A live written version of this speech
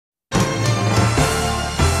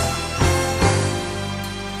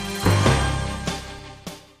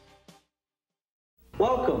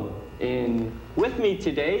Welcome, and with me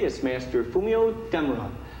today is Master Fumio Demura,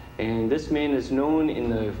 and this man is known in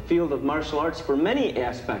the field of martial arts for many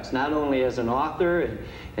aspects, not only as an author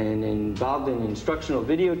and involved in instructional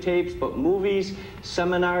videotapes, but movies,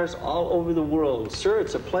 seminars all over the world. Sir,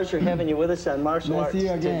 it's a pleasure having you with us on Martial Arts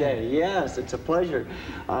today. Yes, it's a pleasure.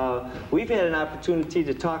 We've had an opportunity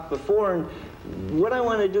to talk before, and what I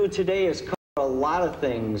want to do today is cover a lot of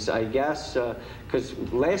things, I guess, because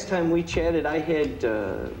last time we chatted, I had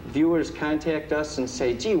viewers contact us and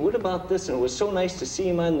say, gee, what about this? And it was so nice to see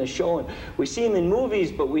him on the show. And we see him in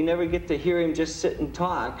movies, but we never get to hear him just sit and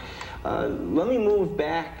talk. Let me move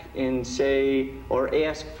back and say, or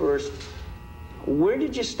ask first, where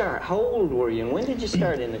did you start? How old were you, and when did you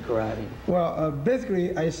start in the karate? Well,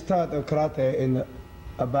 basically, I started karate in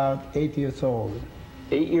about 8 years old.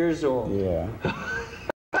 8 years old? Yeah.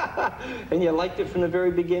 And you liked it from the very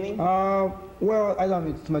beginning? Well, I don't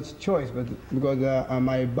have too much choice, but because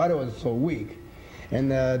my body was so weak,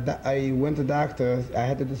 and I went to doctors. I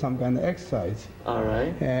had to do some kind of exercise. All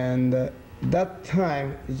right. And that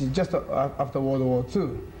time, it's just after World War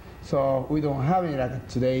II, so we don't have any like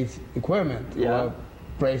today's equipment or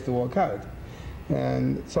place to work out.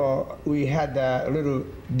 And so we had a little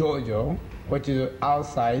dojo, which is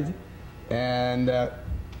outside, and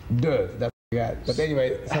dirt. That's what we got. But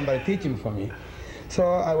anyway, somebody teaching for me. So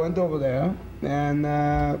I went over there, and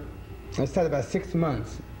I started about 6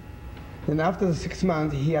 months. Then after the 6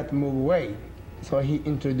 months, he had to move away. So he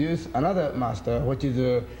introduced another master, which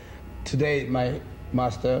is today my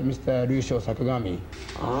master, Mr. Ryusho Sakagami.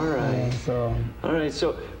 All right. All right.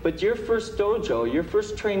 So, but your first dojo, your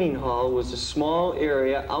first training hall was a small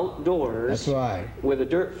area outdoors. That's right. With a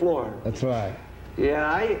dirt floor. That's right.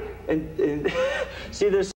 Yeah, and see,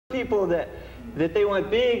 there's some people that they want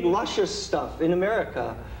big, luscious stuff. In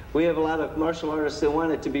America, we have a lot of martial artists that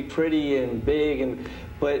want it to be pretty and big,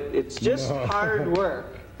 but it's just hard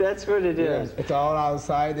work. That's what it is. Yes, it's all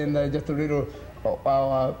outside, and just a little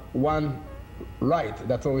one light.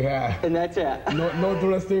 That's all we have. And that's it. No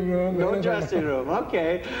dressing room. No dressing room.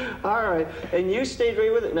 Okay. All right. And you stayed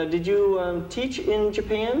right with it. Now, did you teach in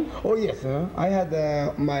Japan? Oh yes. I had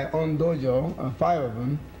my own dojo, 5 of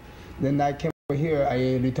them. Then I came over here.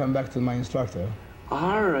 I returned back to my instructor.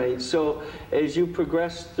 All right. So as you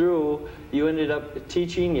progressed through, you ended up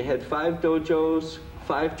teaching. You had 5 dojos,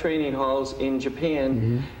 5 training halls in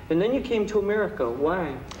Japan, and then you came to America.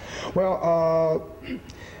 Why? Well,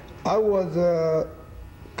 I was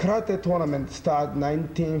karate tournament start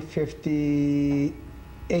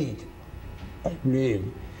 1958, I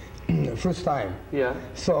believe, first time. Yeah.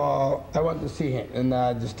 So I went to see him in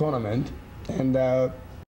this tournament, and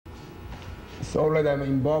so already I'm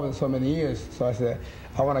involved in so many years. So I said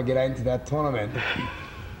I want to get into that tournament.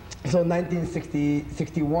 So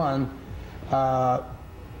 1961, I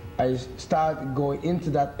started going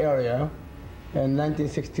into that area. In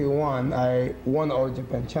 1961, I won all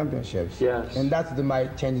Japan championships. Yes. And that's my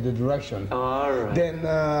change the direction. All right. Then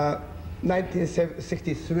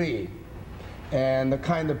 1963, and the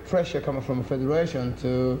kind of pressure coming from the federation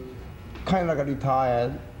to kind of like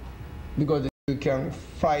retired, because you can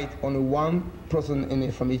fight only one person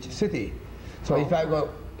from each city. So if I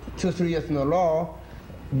go 2-3 years in a row,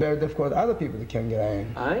 very difficult other people can get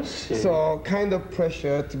in. I see. So kind of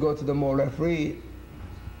pressure to go to the more referee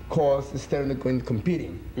course instead of going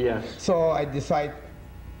competing. Yes. So I decide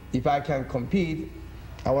if I can compete,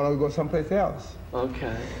 I want to go someplace else.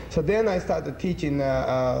 Okay. So then I started teaching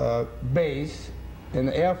base, in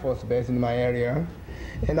the Air Force base in my area,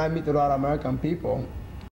 and I meet a lot of American people.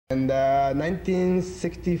 And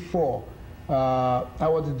 1964, I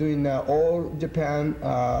was doing all Japan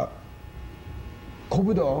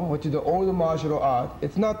Kobudo, which is the old martial art.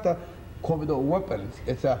 It's not the Kobudo weapons,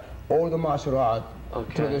 it's old martial art.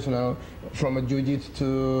 Okay. Traditional, from jiu-jitsu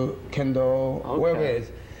to kendo, wherever it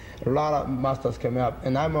is. A lot of masters came up,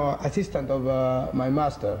 and I'm an assistant of my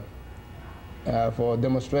master for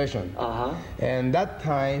demonstration. And that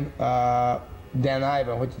time, Dan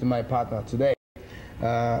Ivan, which is my partner today,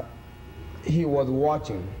 he was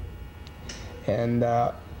watching. And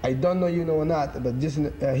I don't know you know or not, but his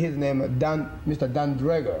name is Mr. Dan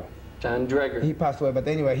Dreger. John Dreger. He passed away, but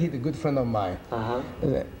anyway, he's a good friend of mine.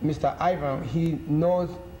 Mr. Ivan, he knows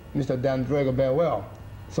Mr. Dan Dreger very well.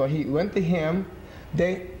 So he went to him.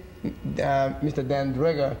 Mr. Dan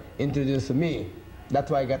Dreger introduced me. That's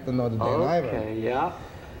why I got to know the Dan Ivan. Okay, yeah.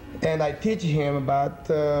 And I teach him about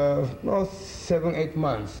 7-8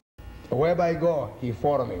 months. Wherever I go, he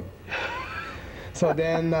follow me. So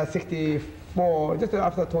then 64, just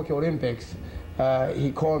after Tokyo Olympics,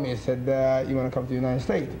 he called me and said, you want to come to the United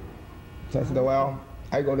States? So I said, well,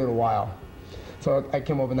 I go a little while. So I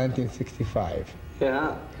came over in 1965.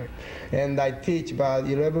 Yeah. And I teach about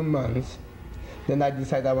 11 months. Then I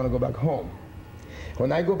decided I want to go back home.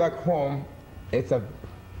 When I go back home, it's a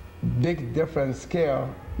big different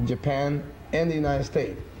scale, Japan and the United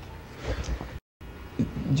States.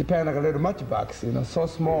 Japan like a little matchbox, you know, so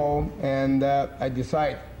small, and I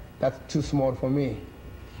decide that's too small for me.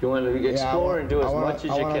 You want to explore and do as much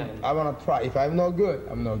as you can. I want to try. If I'm no good,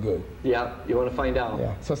 I'm no good. Yeah, you want to find out.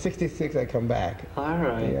 Yeah. So 66, I come back. All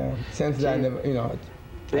right. Yeah. Since then, I never, you know.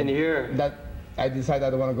 Then here. That I decided I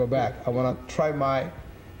don't want to go back. I want to try my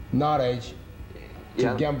knowledge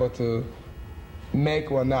to gamble to make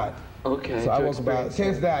or not. Okay. So I work about,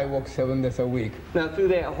 since then I work 7 days a week. Now through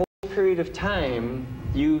that whole period of time,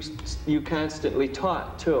 you constantly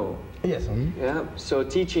taught too. Yes. Yeah. So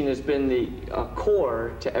teaching has been the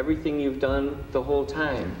core to everything you've done the whole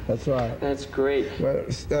time. That's right. That's great. Well,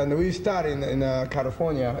 we started in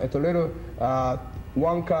California at a little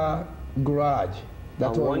one-car garage.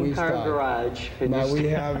 That's a what we one-car started. garage. Now we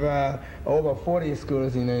have over 40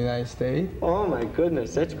 schools in the United States. Oh my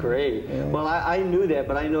goodness, that's great. Yeah. Well, I knew that,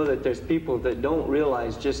 but I know that there's people that don't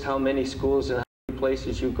realize just how many schools and how many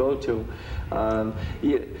places you go to.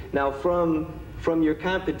 Now from your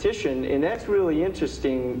competition, and that's really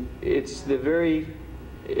interesting, it's the very,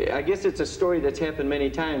 I guess it's a story that's happened many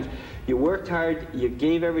times. You worked hard, you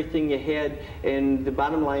gave everything you had, and the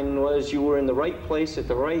bottom line was you were in the right place at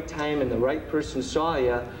the right time and the right person saw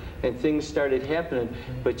you, and things started happening.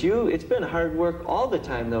 But it's been hard work all the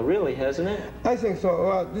time though, really, hasn't it? I think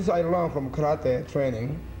so. This I learned from karate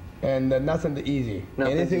training, and nothing easy.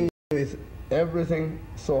 Anything is everything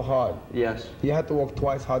so hard. Yes. You have to work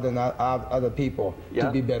twice harder than other people to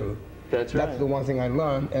be better. That's right. That's the one thing I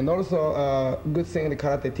learned. And also, good thing the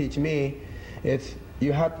karate teach me, it's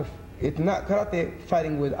you have to. It's not karate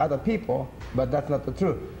fighting with other people, but that's not the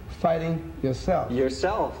truth. Fighting yourself.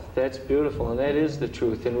 Yourself. That's beautiful, and that is the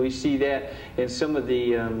truth. And we see that in some of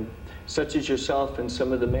the, such as yourself and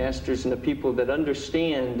some of the masters and the people that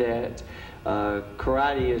understand that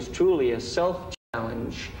karate is truly a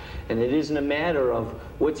self-challenge, and it isn't a matter of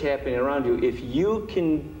what's happening around you. If you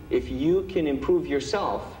can improve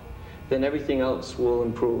yourself, then everything else will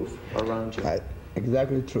improve around you. Right.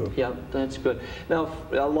 Exactly true. Yeah, that's good. Now,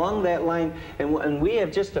 along that line, and we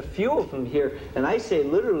have just a few of them here, and I say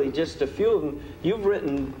literally just a few of them. You've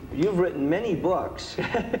written many books.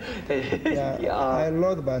 I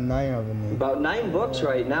wrote about 9 of them. About 9 books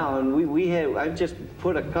right now, and I've just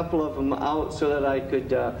put a couple of them out so that I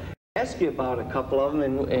could ask you about a couple of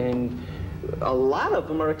them, and a lot of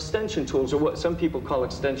them are extension tools, or what some people call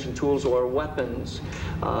extension tools, or weapons.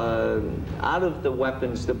 Out of the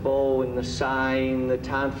weapons, the bow and the sai and the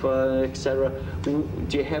tanfa, etc. Do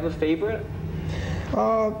you have a favorite?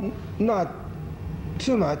 Not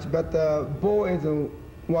too much, but the bow is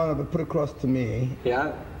one of the pretty close to me.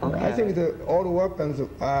 Yeah. Okay. I think all the weapons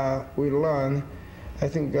we learn, I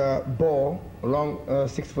think bow, long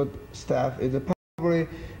 6-foot staff, is probably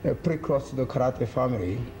pretty close to the karate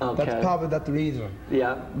family. Okay. That's probably that reason.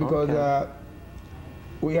 Yeah. Because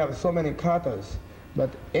we have so many katas, but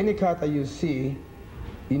any kata you see,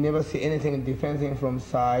 you never see anything defending from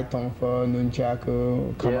sai, tonfa,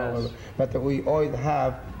 nunchaku, kama. Yes. But we always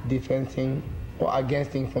have defending or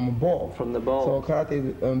against from a bow. From the bow. So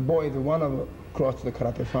karate, bow is one of close to the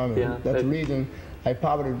karate family. Yeah. That's the reason I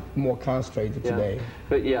probably more concentrated today.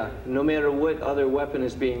 But yeah, no matter what other weapon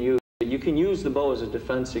is being used, you can use the bow as a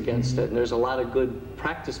defense against it, and there's a lot of good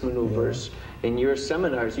practice maneuvers in your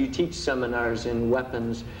seminars. You teach seminars in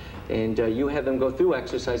weapons, and you have them go through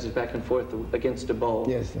exercises back and forth against a bow,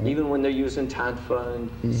 even when they're using tanfa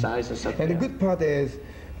and sais and stuff. And the good part is,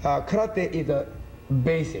 karate is a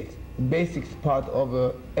basics part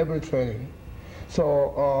of every training.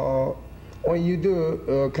 So when you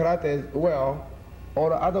do karate well, all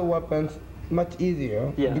the other weapons much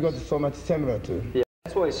easier because it's so much similar to. Yeah.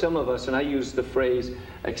 That's why some of us, and I use the phrase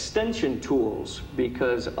extension tools,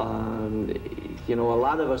 because you know, a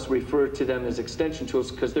lot of us refer to them as extension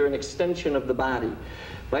tools because they're an extension of the body.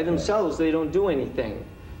 By themselves, they don't do anything.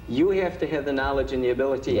 You have to have the knowledge and the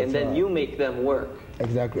ability, and then you make them work.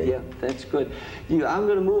 Exactly. Yeah, that's good. I'm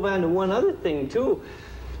going to move on to one other thing too.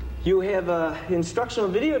 You have an instructional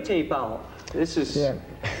videotape out. This is,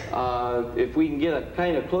 if we can get a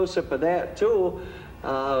kind of close-up of that too.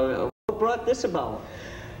 What brought this about?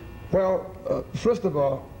 Well, first of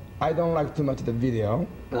all, I don't like too much the video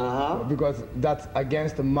because that's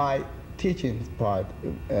against my teaching part.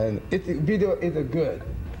 And video is good,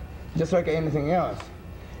 just like anything else.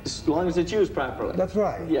 As long as it's used properly. That's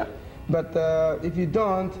right. Yeah. But if you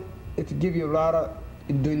don't, it gives you a lot of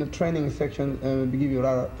during the training section, we give you a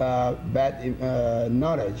lot of bad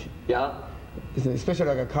knowledge. Yeah. Especially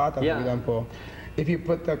like a kata, for example. If you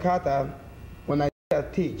put the kata, when I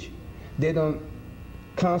teach, they don't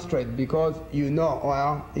concentrate because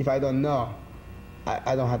well, if I don't know,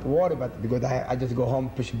 I don't have to worry about it because I just go home,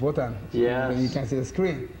 push a button, and you can see the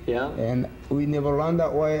screen. Yeah. And we never learn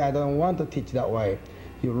that way. I don't want to teach that way.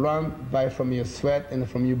 You learn from your sweat and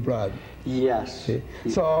from your blood. Yes. See?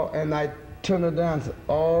 So, and I turn it down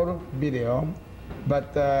all video,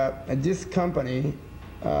 but this company,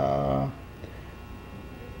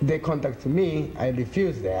 they contacted me, I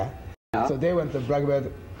refused that. Yeah. So they went to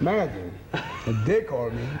Blackbird magazine, and they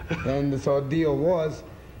called me, and so deal was,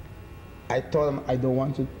 I told them I don't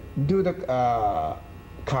want to do the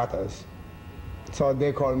katas. So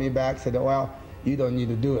they called me back, said, well, you don't need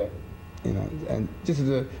to do it. And this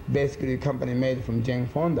is basically a company made from Jane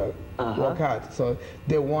Fonda, workout. So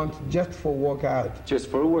they want just for workout. Just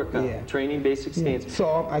for a workout, training basic stance. Yeah.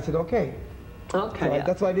 So I said, okay. Okay. So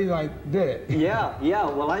that's why I did it. Yeah.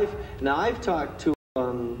 Well, I've talked to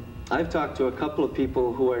a couple of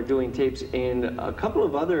people who are doing tapes, and a couple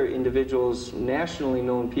of other individuals, nationally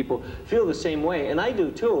known people, feel the same way, and I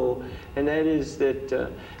do too. And that is that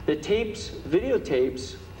the tapes,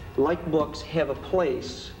 videotapes, like books, have a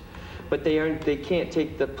place, but they can't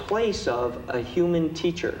take the place of a human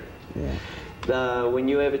teacher. Yeah. When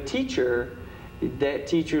you have a teacher, that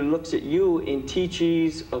teacher looks at you and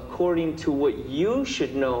teaches according to what you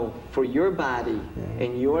should know for your body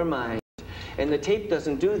and your mind. And the tape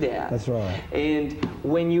doesn't do that. That's right. And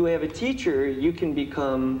when you have a teacher, you can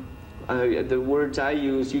become, the words I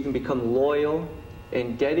use, you can become loyal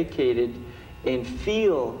and dedicated and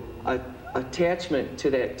feel attachment to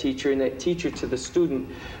that teacher and that teacher to the student.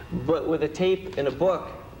 But with a tape and a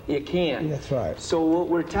book, you can't. That's right. So what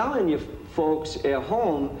we're telling you folks at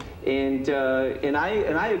home, and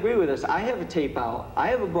I agree with this, I have a tape out, I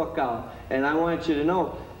have a book out, and I want you to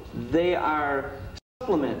know they are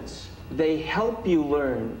supplements. They help you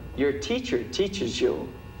learn. Your teacher teaches you,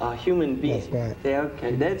 a human being. That's right. Yeah,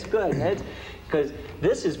 okay, that's good. That's because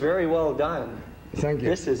this is very well done. Thank you.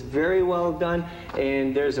 This is very well done,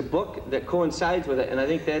 and there's a book that coincides with it, and I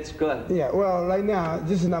think that's good. Yeah, well, right now,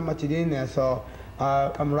 this is not much in there, so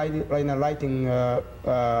I'm right now writing a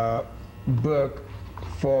book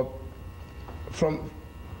from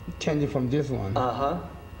changing from this one.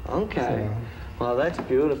 Okay. So. Well, that's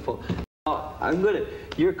beautiful.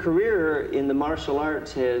 Your career in the martial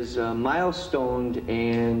arts has milestoned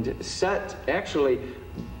and set, actually,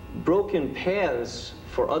 broken paths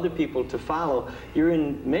for other people to follow. You're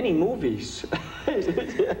in many movies.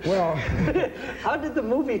 Well, how did the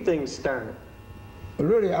movie thing start?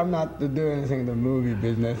 Really, I'm not doing anything in the movie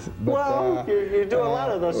business. But, well, you do a lot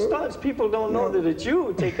of the stunts. People don't know that it's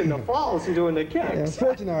you taking the falls and doing the kicks.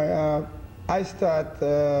 Fortunately, I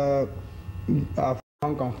started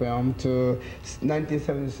Hong Kong film to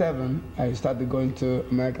 1977. I started going to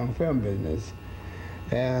American film business,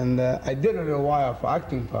 and I did a little while for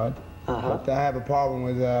acting part, but I have a problem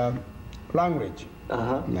with language.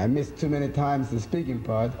 I missed too many times the speaking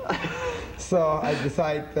part, so I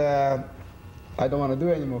decided I don't want to do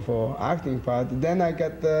it anymore for acting part. Then I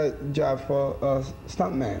got the job for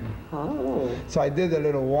stuntman. So I did a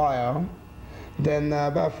little while. Then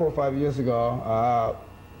about 4 or 5 years ago,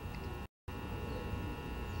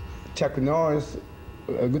 Chuck Norris,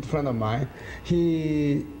 a good friend of mine,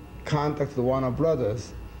 he contacted Warner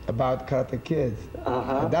Brothers about Karate Kids.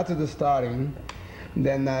 That was the starting.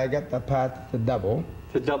 Then I got the part, the double.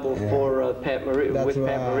 The double for Pat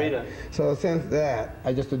Morita. So since that,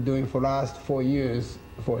 I just been doing for the last 4 years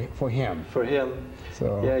for him. For him.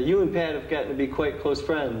 So yeah, you and Pat have gotten to be quite close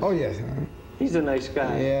friends. Oh yes. He's a nice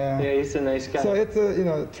guy. Yeah. Yeah, he's a nice guy. So it's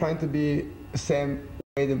trying to be same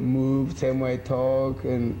way to move, same way to talk,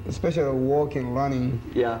 and especially walking, running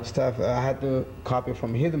stuff. I had to copy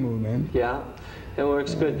from his movement. Yeah, it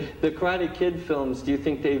works good. The Karate Kid films, do you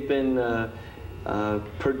think they've been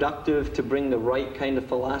productive to bring the right kind of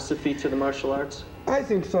philosophy to the martial arts? I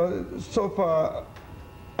think so. So far,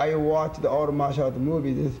 I watched all the martial arts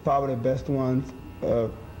movies. This is probably the best ones.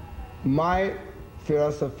 My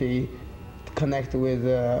philosophy connects with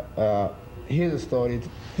his story. It's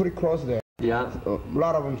pretty close there. Yeah. A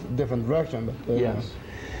lot of them different direction, but yes.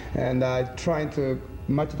 And I try to,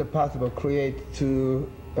 much as possible, create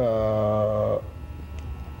to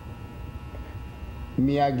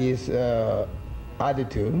Miyagi's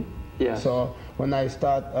attitude. Yes. So when I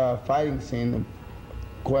start fighting scene,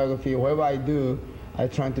 choreography, whatever I do, I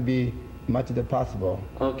try to be much as possible.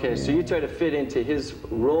 Okay, so you try to fit into his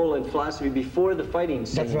role and philosophy before the fighting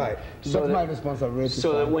scene. That's right. So that's my responsibility.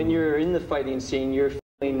 So that when you're in the fighting scene, you're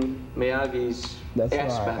feeling Miyagi's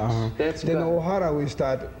aspects. Right. That's then good. Ohara we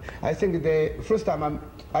start. I think the first time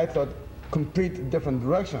I thought complete different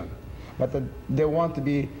direction, but they want to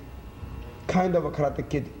be kind of a Karate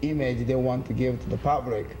Kid image they want to give to the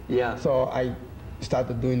public. Yeah. So I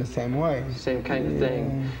started doing the same way. Same kind of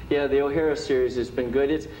thing. Yeah, the O'Hara series has been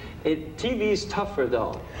good. TV's tougher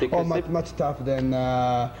though. Oh, much tougher than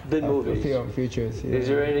movies. Features. Yeah. Is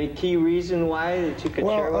there any key reason why that you could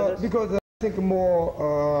share with us? Because I think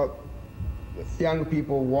more young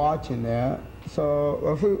people watching there.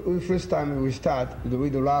 So first time we start, we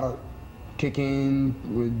do a lot of kicking,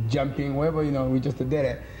 jumping, whatever, we just did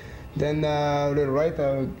it. Then right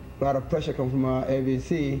a lot of pressure comes from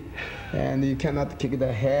ABC, and you cannot kick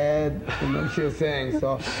the head, she's saying.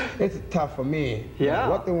 So it's tough for me. Yeah.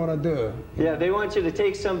 What they want to do. Yeah, they want you to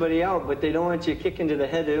take somebody out, but they don't want you kicking to the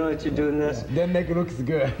head. They don't want you doing this. Yeah. Then make it look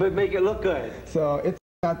good. But make it look good. So it's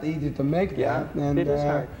not easy to make that. Yeah, and it is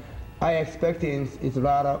hard. I expect it's a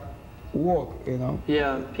lot of work,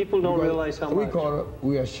 Yeah, people don't realize how much.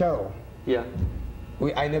 We are show. Yeah.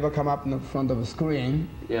 I never come up in front of a screen.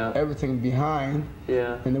 Yeah. Everything behind.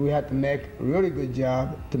 Yeah. And we had to make a really good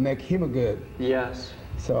job to make him good. Yes.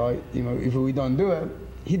 So, if we don't do it,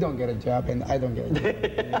 he don't get a job and I don't get a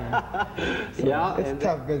job. So it's a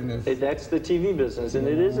tough business. That's the TV business, and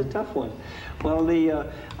it is a tough one. Well,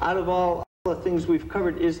 out of all the things we've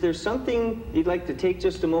covered, is there something you'd like to take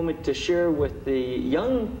just a moment to share with the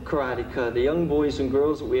young karateka, the young boys and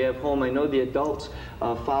girls that we have home? I know the adults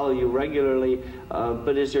follow you regularly,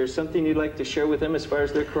 but is there something you'd like to share with them as far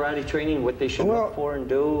as their karate training, what they should look for and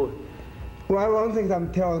do? Well, one thing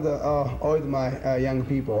I'm telling all my young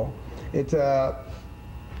people, it's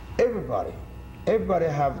everybody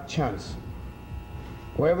have a chance,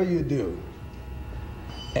 whatever you do,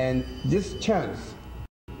 and this chance,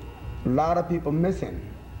 a lot of people missing.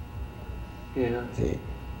 Yeah. See?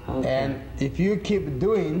 Okay. And if you keep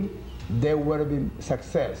doing, there will be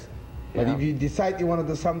success. But if you decide you want to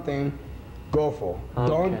do something, go for. Okay.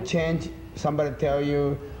 Don't change somebody tell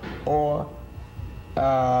you, or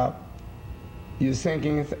you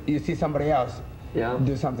see somebody else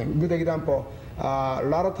do something. Good example, a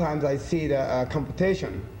lot of times I see the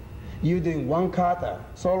competition. You doing one kata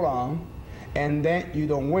so long, and then you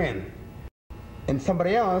don't win. And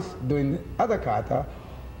somebody else doing the other kata,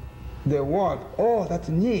 they want, oh, that's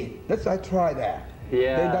neat. Let's try that.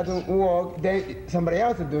 Yeah. Then that doesn't work. Then somebody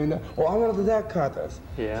else is doing that. Oh, I want to do that katas.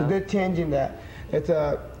 Yeah. So they're changing that.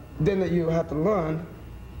 Then you have to learn.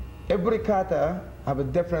 Every kata have a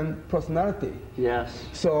different personality. Yes.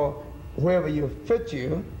 So wherever you fit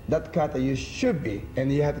you, that kata you should be,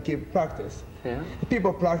 and you have to keep practice. Yeah.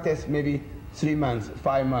 People practice maybe 3 months,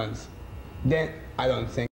 5 months. Then I don't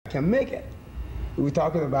think I can make it. We're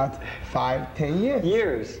talking about 5, 10 years.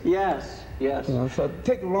 Years, yes, yes. So it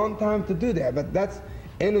takes a long time to do that, but that's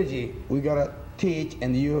energy we gotta teach,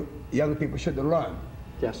 and you young people should learn.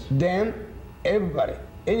 Yes. Then everybody,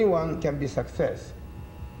 anyone can be success.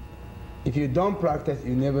 If you don't practice,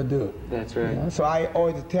 you never do. That's right. So I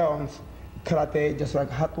always tell them, karate just like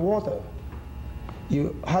hot water.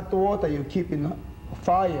 Hot water you keep in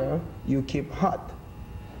fire, you keep hot.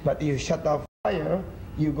 But you shut off fire,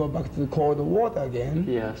 you go back to the cold water again.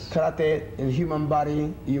 Yes. Karate in human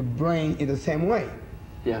body, your brain is the same way.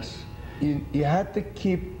 Yes. You have to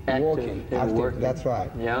keep working. That's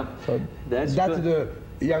right. Yeah. So that's the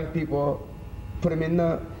young people, put them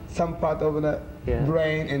in some part of the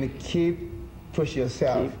brain and keep push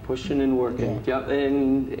yourself. Keep pushing and working. Yeah.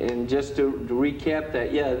 And just to recap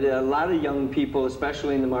that, a lot of young people,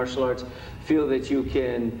 especially in the martial arts, feel that you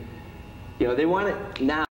can, they want it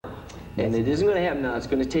now. And it isn't going to happen now. It's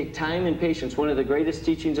going to take time and patience. One of the greatest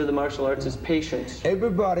teachings of the martial arts is patience.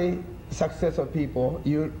 Everybody, successful people,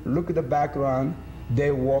 you look at the background,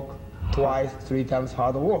 they work twice, 3 times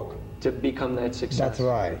harder work. To become that success. That's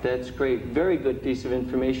right. That's great. Very good piece of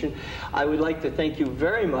information. I would like to thank you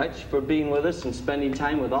very much for being with us and spending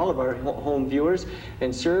time with all of our home viewers.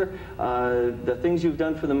 And sir, the things you've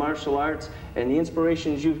done for the martial arts and the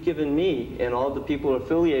inspirations you've given me and all the people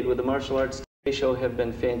affiliated with the martial arts show have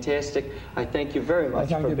been fantastic. I thank you very much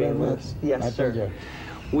for being with us. Yes, sir.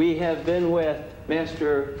 We have been with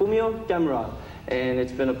Master Fumio Demura, and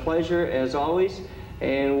it's been a pleasure as always.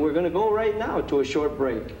 And we're going to go right now to a short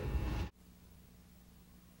break.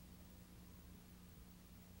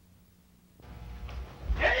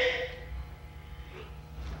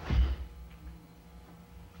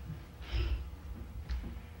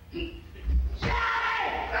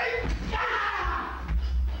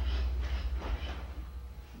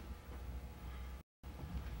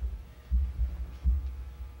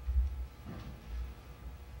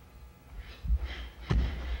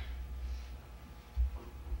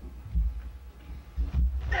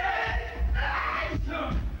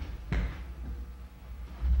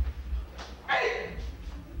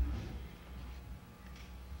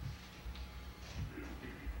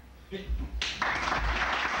 But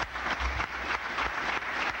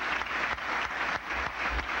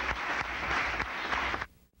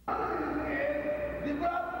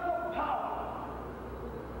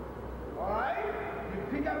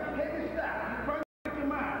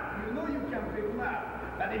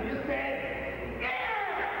if you say,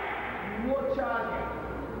 yeah, more charging.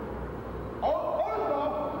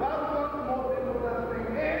 Also, that's what the most important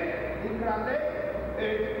thing is in karate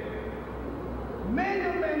is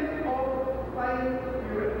measurement of fine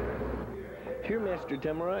spirit. Here, Master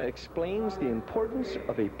Demura explains the importance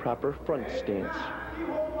of a proper front stance.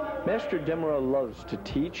 Master Demura loves to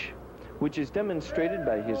teach, which is demonstrated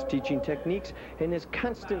by his teaching techniques and his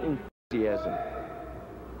constant enthusiasm.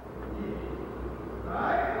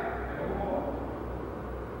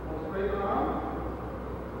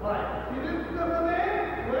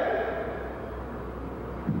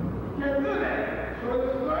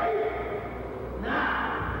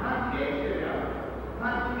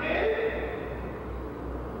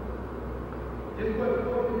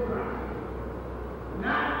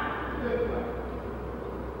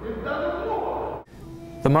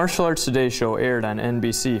 The Martial Arts Today show aired on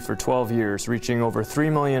NBC for 12 years, reaching over 3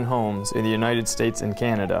 million homes in the United States and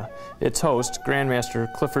Canada. Its host,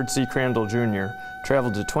 Grandmaster Clifford C. Crandall Jr.,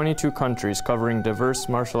 traveled to 22 countries covering diverse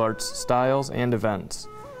martial arts styles and events.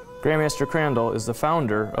 Grandmaster Crandall is the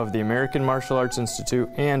founder of the American Martial Arts Institute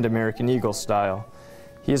and American Eagle Style.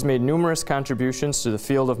 He has made numerous contributions to the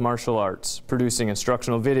field of martial arts, producing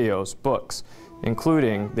instructional videos, books,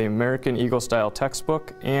 including the American Eagle Style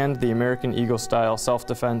textbook and the American Eagle Style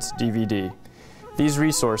self-defense DVD. These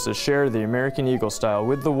resources share the American Eagle Style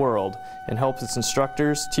with the world and help its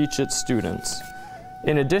instructors teach its students.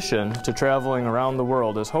 In addition to traveling around the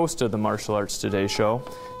world as host of the Martial Arts Today show,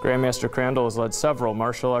 Grandmaster Crandall has led several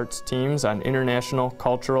martial arts teams on international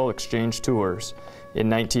cultural exchange tours. In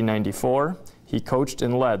 1994, he coached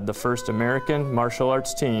and led the first American martial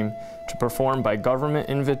arts team to perform by government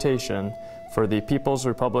invitation for the People's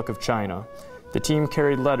Republic of China. The team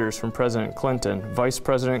carried letters from President Clinton, Vice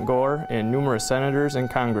President Gore, and numerous senators and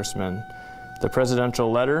congressmen. The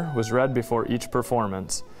presidential letter was read before each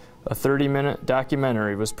performance. A 30-minute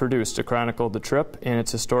documentary was produced to chronicle the trip and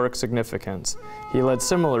its historic significance. He led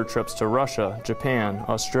similar trips to Russia, Japan,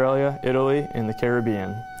 Australia, Italy, and the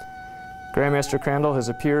Caribbean. Grandmaster Crandall has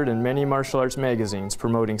appeared in many martial arts magazines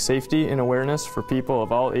promoting safety and awareness for people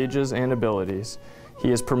of all ages and abilities. He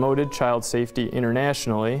has promoted child safety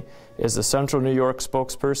internationally, is the Central New York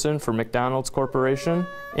spokesperson for McDonald's Corporation,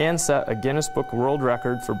 and set a Guinness Book World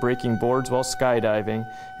Record for breaking boards while skydiving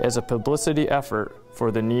as a publicity effort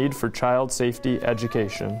for the need for child safety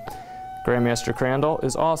education. Grandmaster Crandall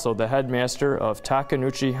is also the headmaster of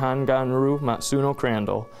Takenouchi Hanganru Matsuno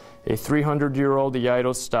Crandall, a 300-year-old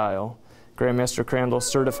Iaido style. Grandmaster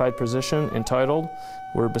Crandall's certified position and title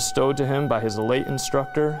were bestowed to him by his late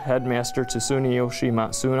instructor, Headmaster Tsuneyoshi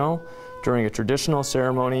Matsuno, during a traditional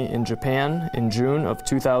ceremony in Japan in June of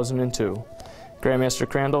 2002. Grandmaster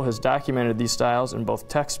Crandall has documented these styles in both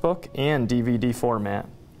textbook and DVD format.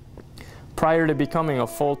 Prior to becoming a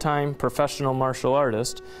full-time professional martial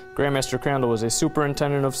artist, Grandmaster Crandall was a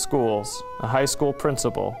superintendent of schools, a high school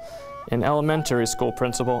principal, an elementary school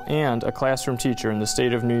principal, and a classroom teacher in the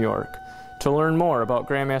state of New York. To learn more about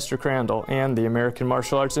Grandmaster Crandall and the American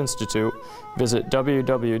Martial Arts Institute, visit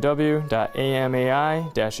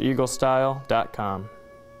www.amai-eaglestyle.com.